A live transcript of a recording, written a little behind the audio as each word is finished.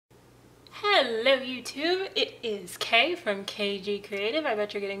Hello YouTube, it is Kay from KG Creative. I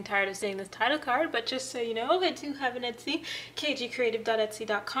bet you're getting tired of seeing this title card, but just so you know, I do have an Etsy,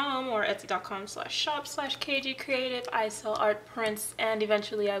 itskaygee.yt.com or etsy.com/shop/kgcreative. I sell art prints and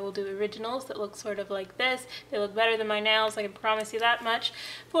eventually I will do originals that look sort of like this. They look better than my nails, I can promise you that much.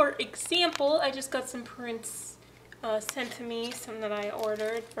 For example, I just got some prints sent to me, some that I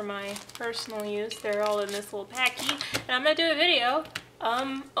ordered for my personal use. They're all in this little packy, and I'm gonna do a video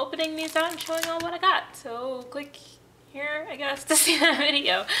opening these out and showing all what I got. So click here, I guess, to see that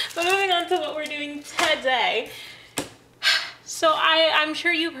video. But moving on to what we're doing today. So I'm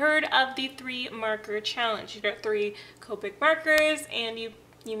sure you've heard of the 3 marker challenge. You got 3 Copic markers and you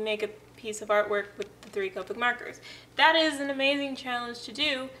make a piece of artwork with the 3 Copic markers. That is an amazing challenge to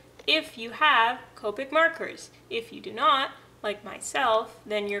do if you have Copic markers. If you do not, like myself,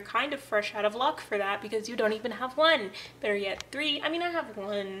 then you're kind of fresh out of luck for that because you don't even have 1. Better yet, 3. I mean, I have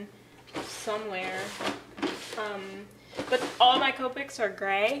 1 somewhere. But all my Copics are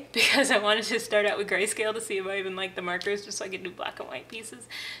gray because I wanted to start out with grayscale to see if I even like the markers just so I could do black and white pieces.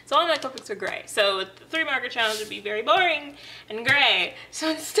 So all my Copics are gray. So the 3 marker challenge would be very boring and gray. So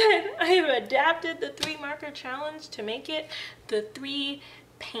instead, I have adapted the 3 marker challenge to make it the 3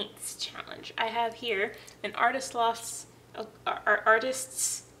 paints challenge. I have here an Artist's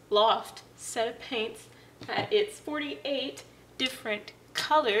Loft set of paints. It's 48 different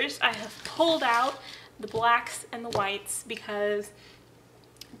colors. I have pulled out the blacks and the whites because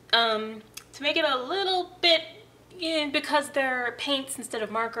to make it a little bit, because they're paints instead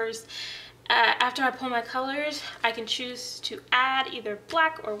of markers, after I pull my colors, I can choose to add either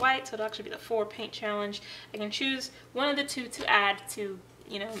black or white, so it'll actually be the 4 paint challenge. I can choose one of the 2 to add to,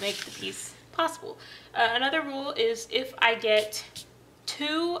 make the piece possible. Another rule is if I get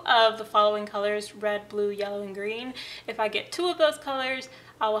 2 of the following colors, red, blue, yellow, and green, if I get 2 of those colors,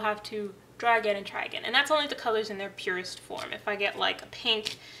 I will have to draw again and try again. And that's only the colors in their purest form. If I get like a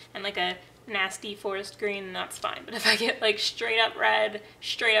pink and like a nasty forest green, that's fine. But if I get like straight up red,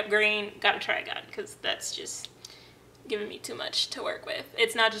 straight up green, gotta try again because that's just giving me too much to work with.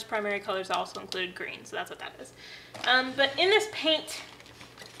 It's not just primary colors, I also included green, so that's what that is. But in this paint,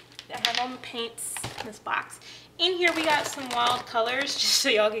 I have all the paints in this box. In here we got some wild colors just so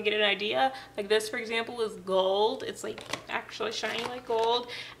y'all can get an idea. Like this, for example, is gold. It's like actually shiny like gold.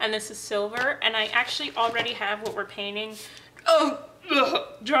 And this is silver. And I actually already have what we're painting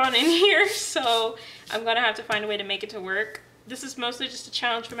drawn in here. So I'm gonna have to find a way to make it to work. This is mostly just a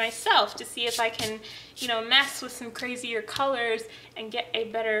challenge for myself to see if I can, mess with some crazier colors and get a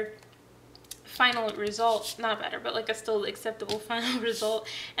better final result. Not better, but like a still acceptable final result.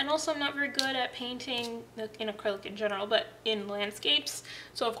 And also I'm not very good at painting in acrylic in general, but in landscapes.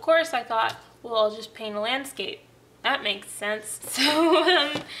 So of course I thought, well, I'll just paint a landscape. That makes sense.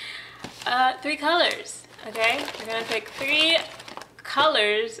 So 3 colors, okay? We're gonna pick 3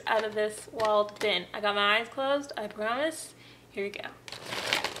 colors out of this walled bin. I got my eyes closed, I promise. Here we go.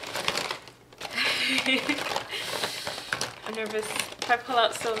 I'm nervous. If I pull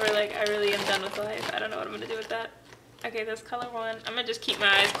out silver, like, I really am done with life. I don't know what I'm gonna do with that. Okay, that's color 1. I'm gonna just keep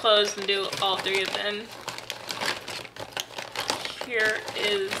my eyes closed and do all 3 of them. Here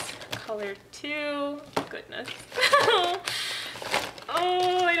is color 2. Goodness.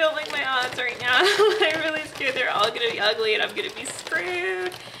 Oh, I don't like my odds right now. I'm really scared they're all gonna be ugly and I'm gonna be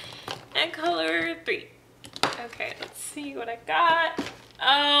screwed. And color 3. Okay, let's see what I got.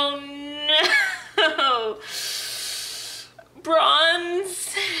 Oh no!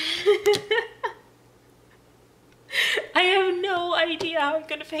 Bronze. I have no idea how I'm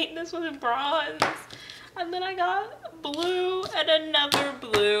gonna paint this with bronze. And then I got blue and another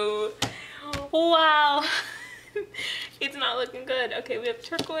blue. Wow. It's not looking good. Okay, we have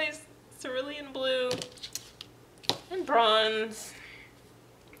turquoise, cerulean blue, and bronze.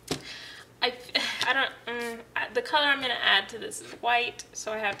 The color I'm gonna add to this is white,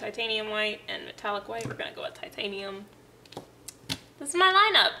 so I have titanium white and metallic white. We're gonna go with titanium. This is my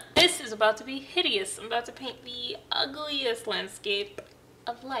lineup. This is about to be hideous. I'm about to paint the ugliest landscape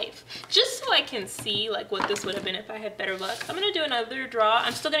of life. Just so I can see like what this would have been if I had better luck. I'm gonna do another draw.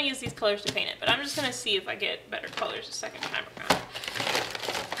 I'm still gonna use these colors to paint it, but I'm just gonna see if I get better colors the second time around.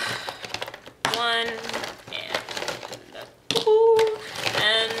 1 and 2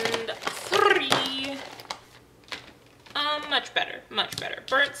 and 3. Much better, much better.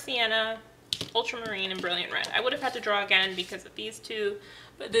 Burnt sienna, ultramarine, and brilliant red. I would have had to draw again because of these 2,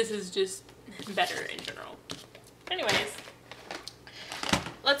 but this is just better in general. Anyways,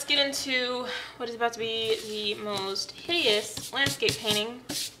 let's get into what is about to be the most hideous landscape painting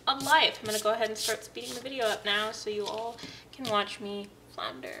of life. I'm gonna go ahead and start speeding the video up now so you all can watch me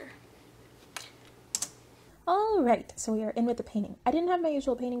flounder. Alright, so we are in with the painting. I didn't have my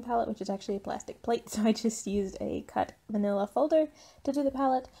usual painting palette, which is actually a plastic plate, so I just used a cut vanilla folder to do the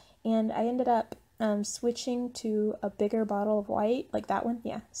palette, and I ended up switching to a bigger bottle of white, like that one,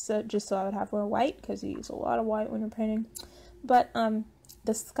 yeah, so just so I would have more white, because you use a lot of white when you're painting. But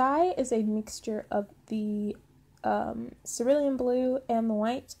the sky is a mixture of the cerulean blue and the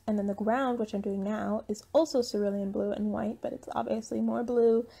white, and then the ground, which I'm doing now, is also cerulean blue and white, but it's obviously more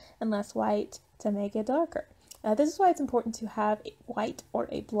blue and less white to make it darker. This is why it's important to have a white or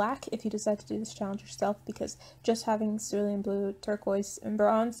a black if you decide to do this challenge yourself, because just having cerulean blue, turquoise, and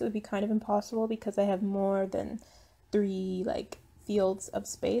bronze would be kind of impossible, because I have more than 3 like fields of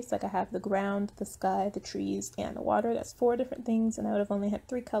space. Like I have the ground, the sky, the trees, and the water. That's 4 different things, and I would have only had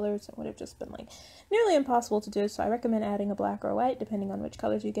 3 colors. It would have just been like nearly impossible to do. So I recommend adding a black or a white depending on which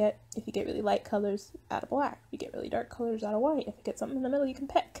colors you get. If you get really light colors, add a black. If you get really dark colors, add a white. If you get something in the middle, you can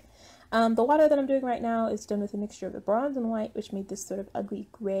pick. The water that I'm doing right now is done with a mixture of the bronze and white, which made this sort of ugly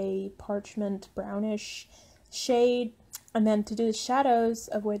gray, parchment, brownish shade. And then to do the shadows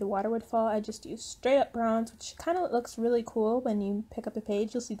of where the water would fall, I just use straight up bronze, which kind of looks really cool when you pick up a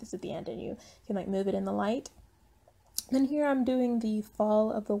page. You'll see this at the end, and you can like move it in the light. Then here I'm doing the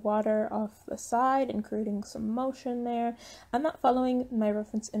fall of the water off the side and creating some motion there. I'm not following my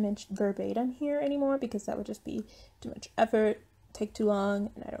reference image verbatim here anymore, because that would just be too much effort, take too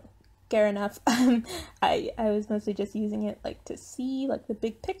long, and I don't care enough. I was mostly just using it like to see like the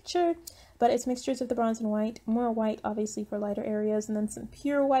big picture, but it's mixtures of the bronze and white, more white obviously for lighter areas, and then some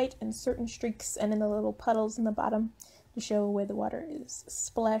pure white in certain streaks and in the little puddles in the bottom to show where the water is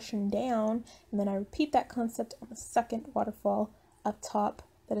splashing down. And then I repeat that concept on the second waterfall up top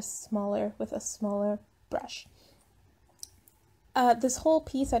that is smaller with a smaller brush. This whole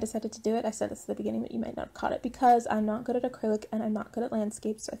piece, I decided to do it, I said this at the beginning, but you might not have caught it, because I'm not good at acrylic and I'm not good at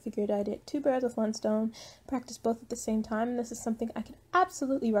landscapes, so I figured I'd hit 2 birds with 1 stone, practice both at the same time, and this is something I can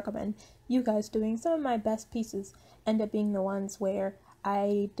absolutely recommend you guys doing. Some of my best pieces end up being the ones where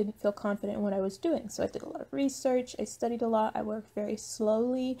I didn't feel confident in what I was doing, so I did a lot of research, I studied a lot, I worked very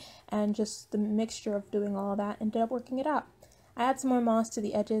slowly, and just the mixture of doing all that ended up working it out. I add some more moss to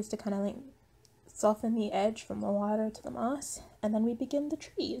the edges to kind of like soften the edge from the water to the moss, and then we begin the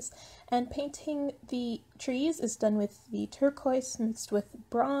trees. And painting the trees is done with the turquoise mixed with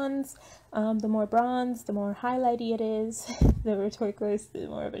bronze. The more bronze, the more highlighty it is. The more turquoise, the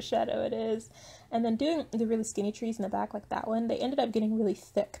more of a shadow it is. And then doing the really skinny trees in the back like that one, they ended up getting really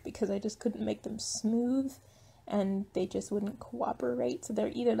thick because I just couldn't make them smooth, and they just wouldn't cooperate. So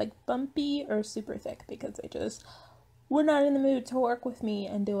they're either like bumpy or super thick because they just were not in the mood to work with me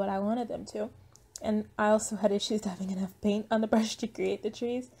and do what I wanted them to. And I also had issues having enough paint on the brush to create the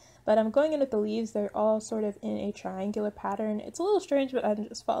trees. But I'm going in with the leaves. They're all sort of in a triangular pattern. It's a little strange, but I'm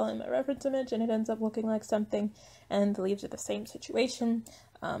just following my reference image and it ends up looking like something. And the leaves are the same situation.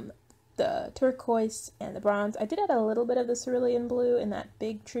 The turquoise and the bronze. I did add a little bit of the cerulean blue in that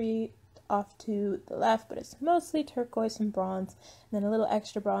big tree off to the left, but it's mostly turquoise and bronze. And then a little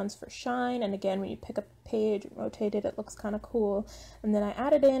extra bronze for shine. And again, when you pick up a page and rotate it, it looks kind of cool. And then I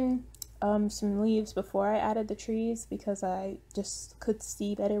added in some leaves before I added the trees because I just could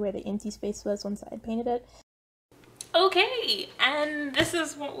see better where the empty space was once I had painted it. Okay, and this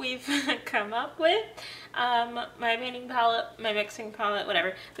is what we've come up with. My painting palette, my mixing palette,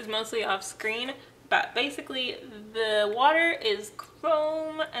 whatever, is mostly off screen, but basically the water is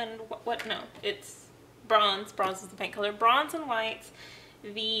chrome and no, it's bronze. Bronze is the paint color. Bronze and white.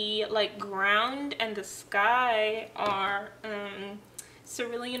 The like ground and the sky are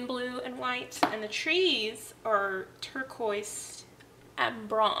cerulean blue and white, and the trees are turquoise and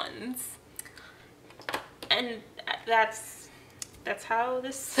bronze. And that's how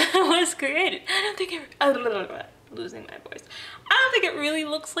this was created. I don't think losing my voice. I don't think it really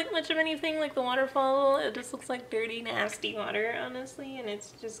looks like much of anything like the waterfall. It just looks like dirty, nasty water, honestly, and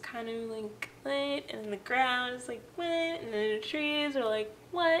it's just kind of like wet, and the ground is like wet, and then the trees are like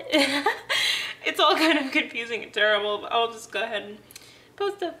what? It's all kind of confusing and terrible, but I'll just go ahead and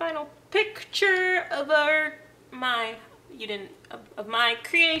post a final picture of my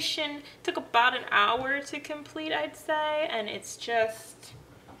creation. Took about an hour to complete, I'd say, and it's just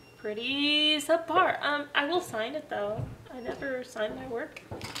pretty subpar. I will sign it though. I never signed my work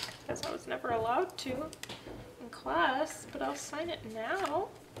because I was never allowed to in class, but I'll sign it now.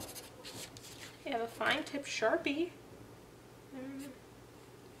 I have a fine tip Sharpie.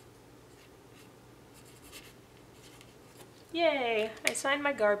 Yay, I signed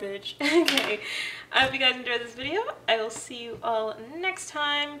my garbage. Okay, I hope you guys enjoyed this video. I will see you all next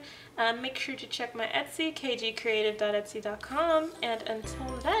time. Make sure to check my Etsy, itskaygee.yt, and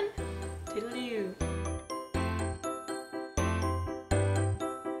until then, toodaloo.